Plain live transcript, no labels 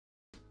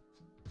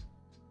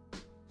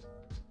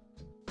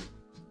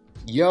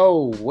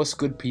Yo, what's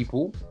good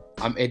people?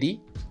 I'm Eddie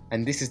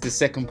and this is the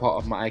second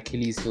part of my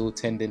Achilles heel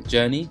tendon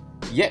journey.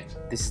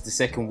 Yep, this is the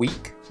second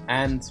week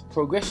and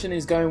progression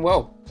is going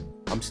well.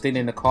 I'm still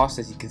in the cast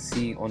as you can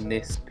see on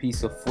this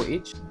piece of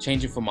footage,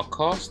 changing from a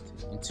cast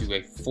into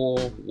a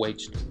 4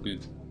 wedged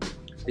boot.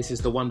 This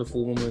is the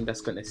wonderful woman that's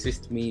going to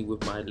assist me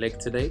with my leg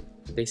today.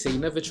 They say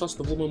never trust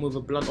a woman with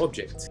a blunt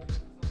object.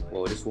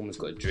 Well, this woman's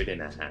got a drill in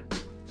her hand.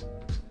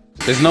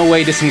 There's no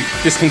way this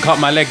can cut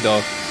my leg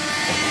though.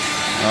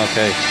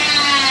 Okay.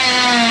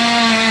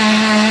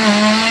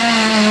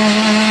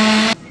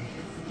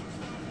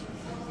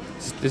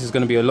 This is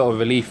going to be a lot of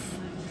relief,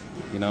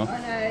 you know.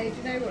 I know, do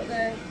you know what,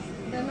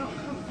 they're not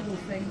comfortable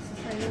things to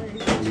say the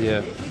least.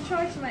 Yeah. We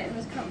try to make them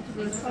as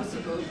comfortable as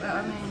possible, but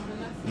I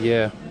mean...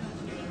 Yeah.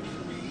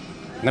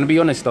 I'm going to be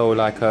honest though,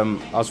 like I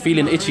was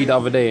feeling itchy the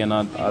other day and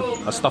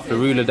I stuffed the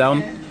ruler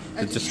down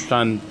to just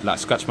try and like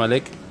scratch my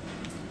leg,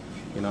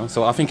 you know.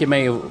 So I think it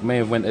may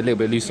have went a little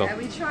bit looser. Yeah,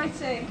 we try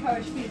to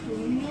encourage people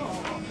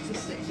not to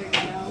stick to it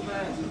now,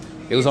 but...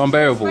 It was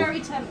unbearable. It's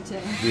very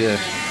tempting. Yeah.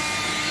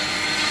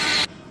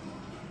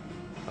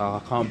 Oh,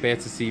 I can't bear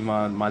to see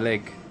my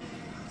leg.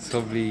 It's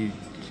probably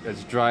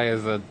as dry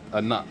as a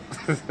nut.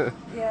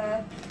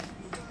 Yeah.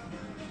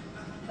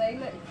 They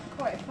look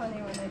quite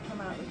funny when they come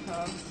out of the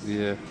car.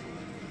 Yeah.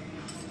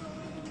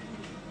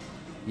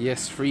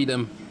 Yes,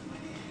 freedom.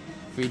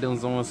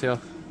 Freedom's almost here.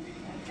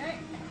 Okay.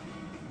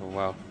 Oh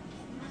wow.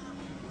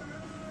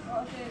 What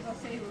I'll do is I'll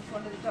see if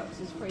one of the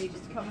doctors free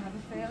just to come and have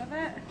a feel of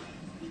it.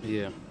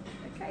 Yeah.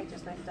 Okay,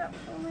 just lift up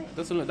for me.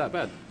 Doesn't look that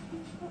bad.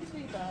 Not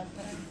too bad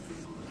though.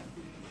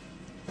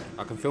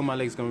 I can feel my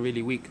legs going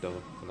really weak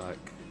though. Like.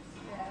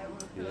 Yeah, it will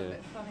feel a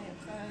bit funny at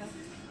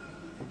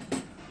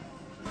first.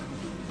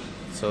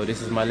 So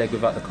this is my leg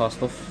without the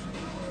cast off.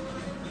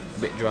 A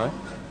bit dry.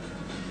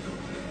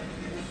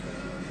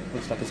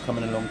 Looks like it's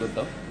coming along good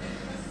though.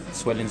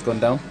 Swelling's gone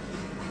down.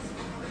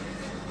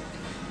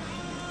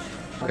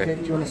 Okay,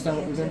 do you understand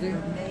what we're going to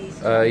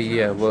do?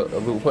 Yeah,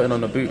 we're putting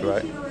on a boot,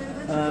 right?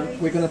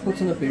 We're going to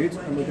put on a boot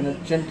and we're going to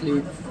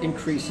gently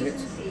increase it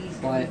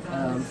by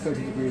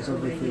 30 degrees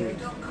every 3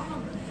 weeks.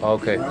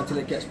 Okay. Until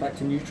it gets back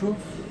to neutral.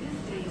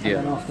 And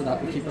Yeah. then after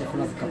that we keep it for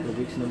another couple of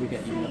weeks and then we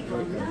get you weight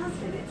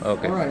bearing.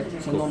 Okay.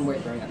 Alright, so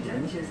non-weight bearing at the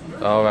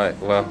moment. Alright,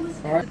 well.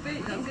 Alright. The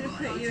boot that I'm going to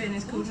put you in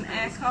is called an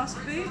air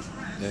cast boot.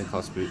 Yeah,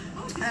 cast boot.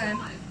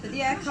 But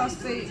the air cast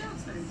boot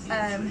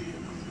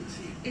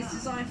is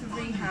designed for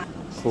rehab.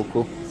 Cool,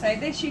 cool. So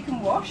this you can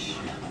wash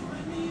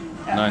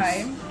at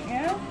Nice. home,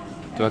 yeah?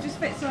 Do I- It just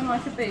fits on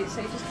like a boot, so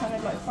you just kind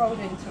of like fold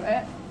into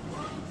it.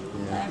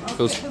 I'll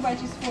Feels- put the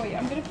wedges for you.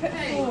 I'm going to put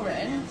 4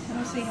 in, and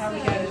we'll see how we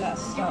go with that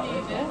to start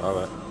with. Yeah?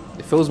 Alright.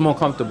 It feels more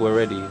comfortable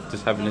already,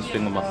 just having this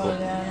thing on my Oh foot.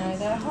 yeah, no,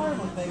 they're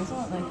horrible things,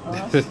 aren't they,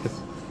 fast?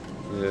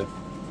 Yeah.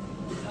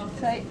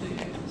 So it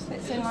just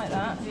fits in like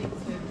that.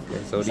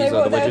 Okay, so these So are the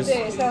what they'll wedges. do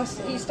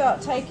is you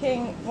start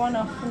taking one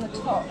off from the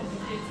top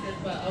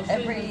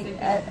every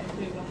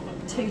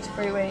 2 to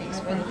 3 weeks.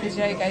 When the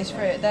physio goes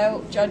through it,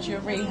 they'll judge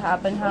your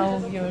rehab and how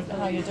you're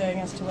doing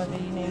as to whether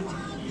you need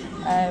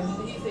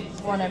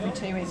one every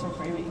 2 weeks or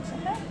 3 weeks.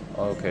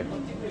 Okay. Okay.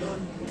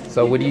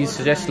 So would you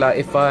suggest, like,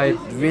 if I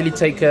really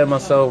take care of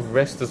myself,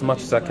 rest as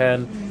much as I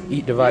can,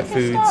 eat the right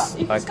foods,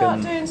 You can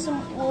start doing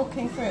some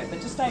walking through it,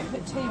 but just don't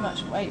put too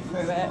much weight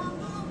through it.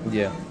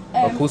 Yeah.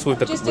 Of course, with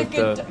the just a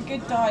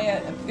good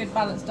diet, a good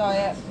balanced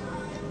diet,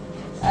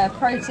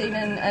 protein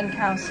and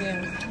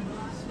calcium.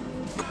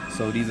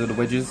 So these are the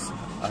wedges.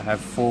 I have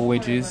 4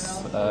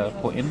 wedges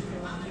put in,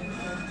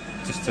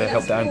 just to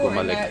help the angle of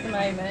my leg. At the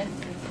moment.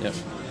 Yep.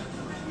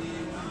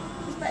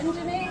 Just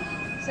bending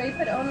it. So you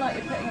put it on like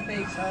you're putting a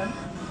boot on.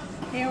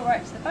 Heel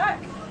right to the back,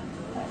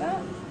 like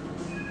that.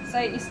 So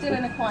you're still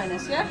in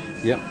Aquinas, yeah?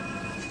 Yep.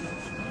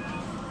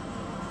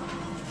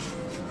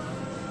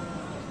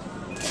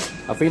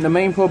 I think the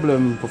main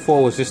problem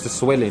before was just the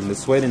swelling. The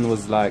swelling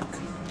was like...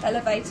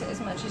 Elevate it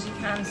as much as you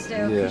can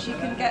still, because you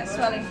can get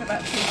swelling for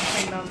about 2 to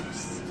 3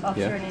 months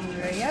after an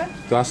injury, yeah?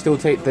 Do I still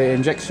take the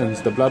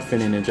injections, the blood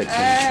thinning injections?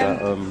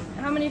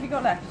 How many have you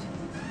got left?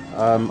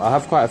 I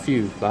have quite a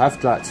few. I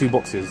have like 2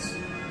 boxes.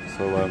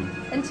 So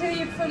Until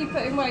you're fully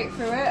putting weight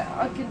through it,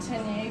 I'd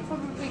continue. You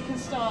probably can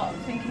start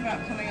thinking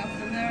about coming off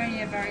them. They're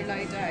only a very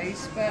low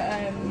dose, but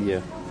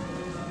yeah.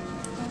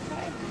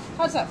 okay.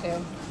 How does that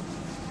feel?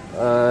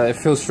 It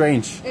feels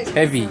strange. It's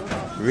Heavy.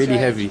 Really strange.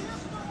 heavy.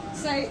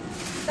 So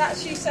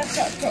that's you set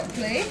up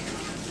properly,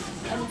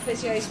 and the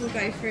physios will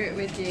go through it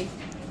with you.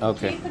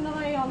 Okay. Keep an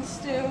eye on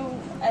still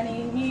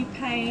any new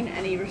pain,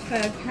 any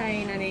referred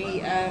pain,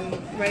 any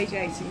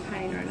radiating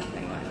pain or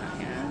anything like that,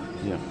 yeah?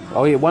 Yeah.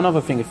 Oh yeah, one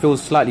other thing, it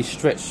feels slightly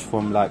stretched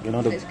from like, you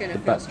know, It's the gonna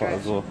back feel part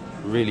as well.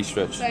 Really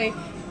stretched. So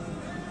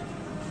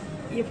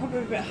you're probably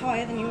a bit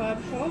higher than you were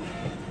before.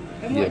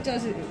 And what it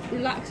does is it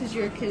relaxes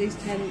your Achilles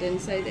tendon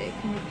so that it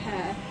can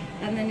repair,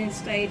 and then in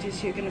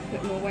stages you're going to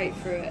put more weight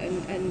through it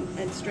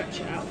and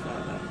stretch it out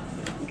further.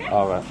 Okay?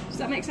 Alright. Does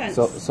that make sense?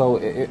 So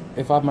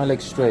if I have my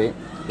leg straight,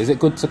 is it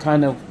good to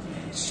kind of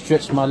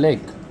stretch my leg?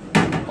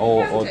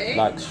 Or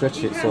like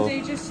stretch it so...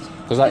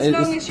 Because as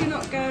long as you're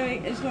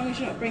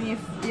not bringing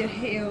your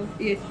heel,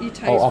 your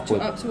toes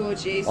up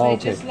towards you, so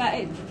just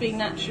let it be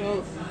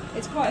natural.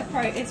 It's quite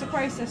it's a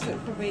process that will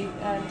probably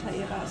take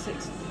you about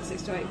six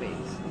to 8 weeks.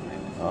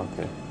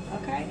 Okay.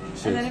 Okay.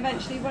 Cheers. And then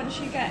eventually, once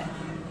you get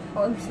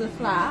onto the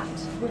flat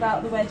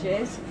without the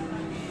wedges,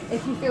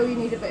 if you feel you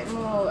need a bit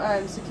more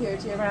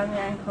security around the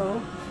ankle,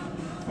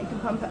 you can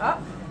pump it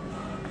up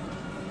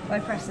by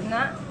pressing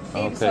that.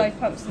 Either side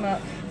pumps them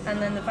up,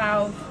 and then the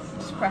valve,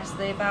 just press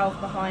the valve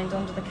behind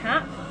under the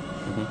cap,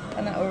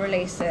 and that will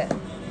release it.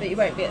 But you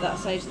won't be at that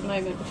stage at the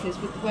moment, because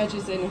with the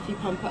wedges in, if you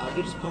pump it up,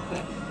 you just pop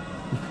it.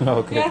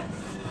 Okay. Yeah?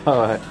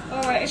 Alright.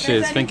 Alright, if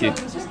cheers, there's any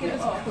problems, just give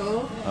us a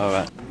call.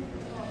 Alright.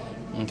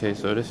 Okay,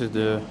 so this is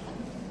the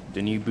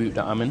new boot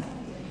that I'm in.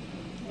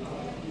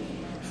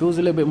 Feels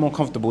a little bit more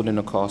comfortable than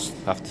the cast,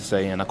 I have to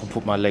say, and I can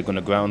put my leg on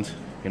the ground.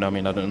 You know what I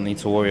mean? I don't need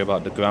to worry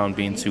about the ground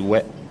being too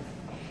wet.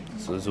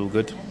 So it's all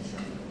good.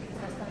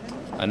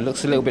 And it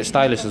looks a little bit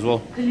stylish as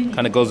well.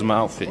 Kind of goes with my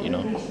outfit, you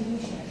know.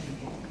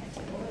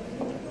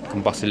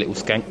 Can bust a little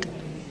skank.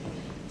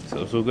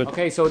 So it's all good.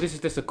 Okay, so this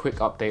is just a quick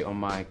update on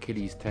my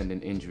Achilles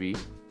tendon injury.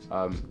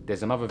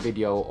 There's another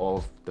video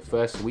of the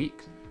first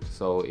week.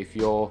 So if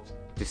you're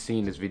just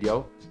seeing this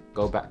video,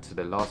 go back to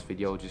the last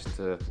video just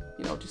to,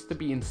 you know, just to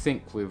be in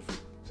sync with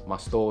my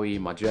story,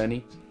 my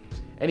journey.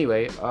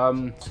 Anyway,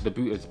 so the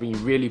boot has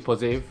been really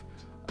positive.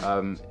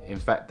 In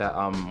fact, that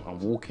I'm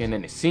walking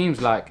and it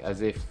seems like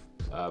as if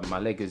my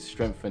leg is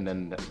strengthened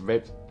and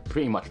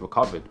pretty much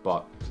recovered,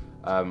 but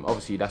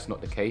obviously that's not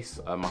the case.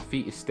 My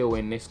feet is still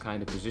in this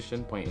kind of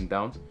position, pointing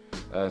down.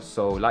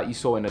 So like you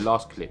saw in the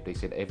last clip, they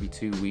said every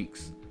 2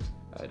 weeks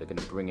they're going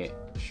to bring it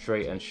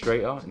straighter and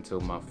straighter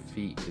until my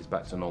feet is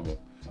back to normal.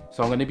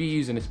 So I'm going to be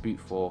using this boot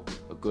for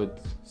a good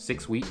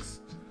 6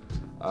 weeks,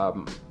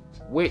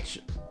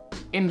 which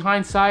in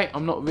hindsight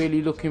I'm not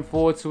really looking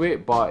forward to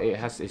it, but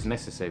it's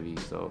necessary.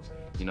 So,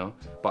 you know,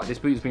 but this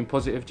boot has been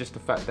positive. Just the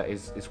fact that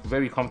it's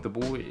very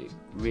comfortable, it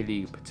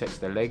really protects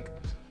the leg.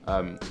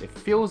 It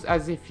feels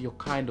as if you're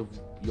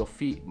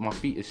my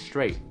feet is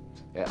straight.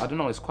 I don't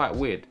know, it's quite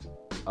weird.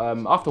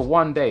 After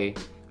one day,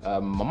 my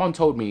mum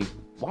told me,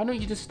 why don't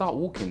you just start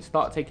walking,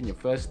 start taking your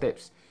first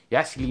steps. You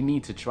actually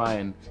need to try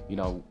and, you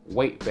know,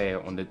 weight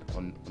bear on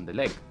the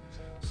leg.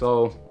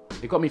 So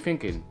it got me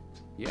thinking,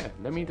 yeah,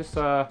 let me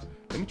try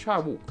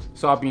a walk.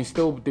 So I've been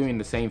still doing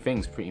the same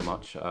things pretty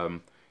much.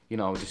 You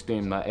know, just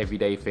doing my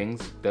everyday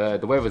things. The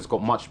weather's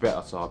got much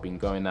better, so I've been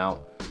going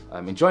out,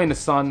 enjoying the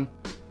sun,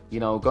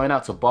 you know, going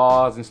out to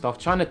bars and stuff,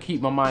 trying to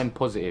keep my mind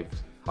positive.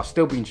 I've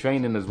still been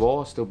training as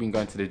well, still been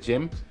going to the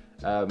gym,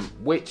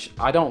 which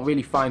I don't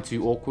really find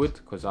too awkward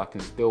because I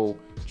can still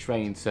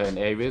train certain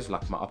areas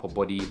like my upper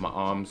body, my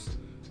arms.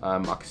 I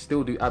can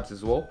still do abs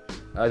as well.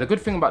 The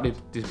good thing about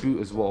this boot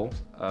as well,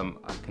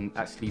 I can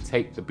actually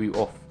take the boot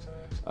off.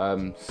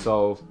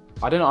 So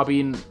I don't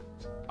know,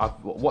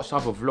 I've watched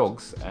other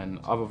vlogs and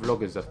other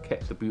vloggers have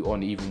kept the boot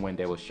on even when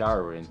they were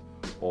showering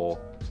or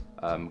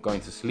going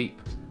to sleep.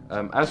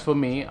 As for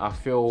me, I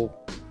feel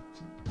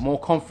more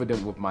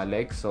confident with my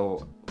legs,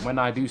 so when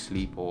I do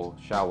sleep or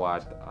shower,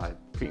 I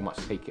pretty much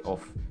take it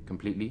off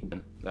completely.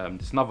 And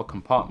there's another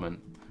compartment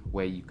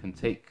where you can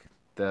take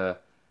the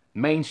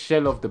main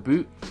shell of the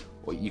boot,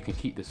 or you can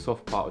keep the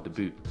soft part of the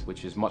boot,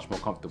 which is much more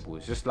comfortable.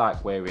 It's just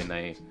like wearing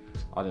I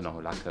don't know,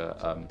 like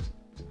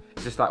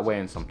it's just like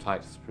wearing some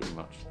tights pretty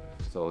much.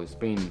 So it's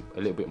been a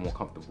little bit more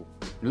comfortable.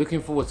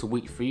 Looking forward to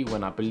week 3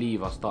 when I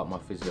believe I'll start my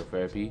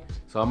physiotherapy.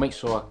 So I'll make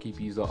sure I keep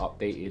you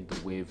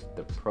updated with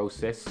the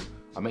process.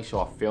 I'll make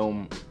sure I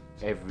film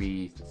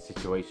every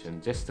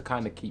situation just to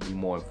kind of keep you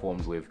more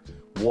informed with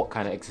what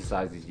kind of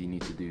exercises you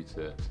need to do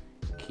to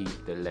keep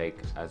the leg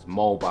as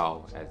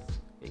mobile as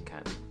it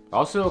can. I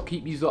also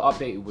keep you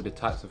updated with the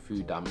types of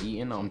food that I'm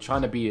eating. I'm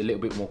trying to be a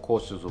little bit more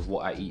cautious of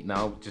what I eat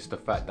now, just the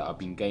fact that I've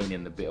been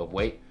gaining a bit of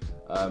weight.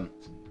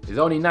 It's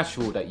only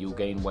natural that you'll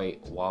gain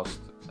weight whilst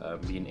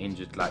being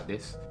injured like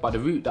this. But the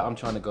route that I'm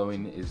trying to go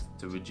in is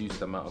to reduce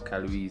the amount of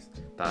calories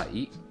that I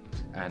eat,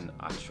 and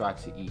I try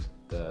to eat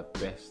the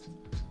best,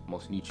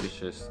 most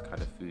nutritious kind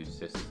of foods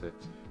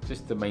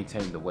just to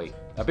maintain the weight.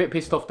 A bit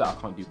pissed off that I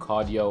can't do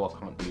cardio, I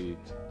can't do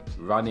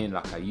running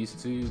like I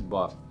used to,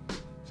 but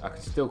I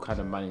can still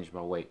kind of manage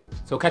my weight.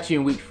 So catch you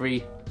in week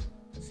 3.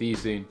 See you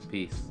soon.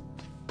 Peace.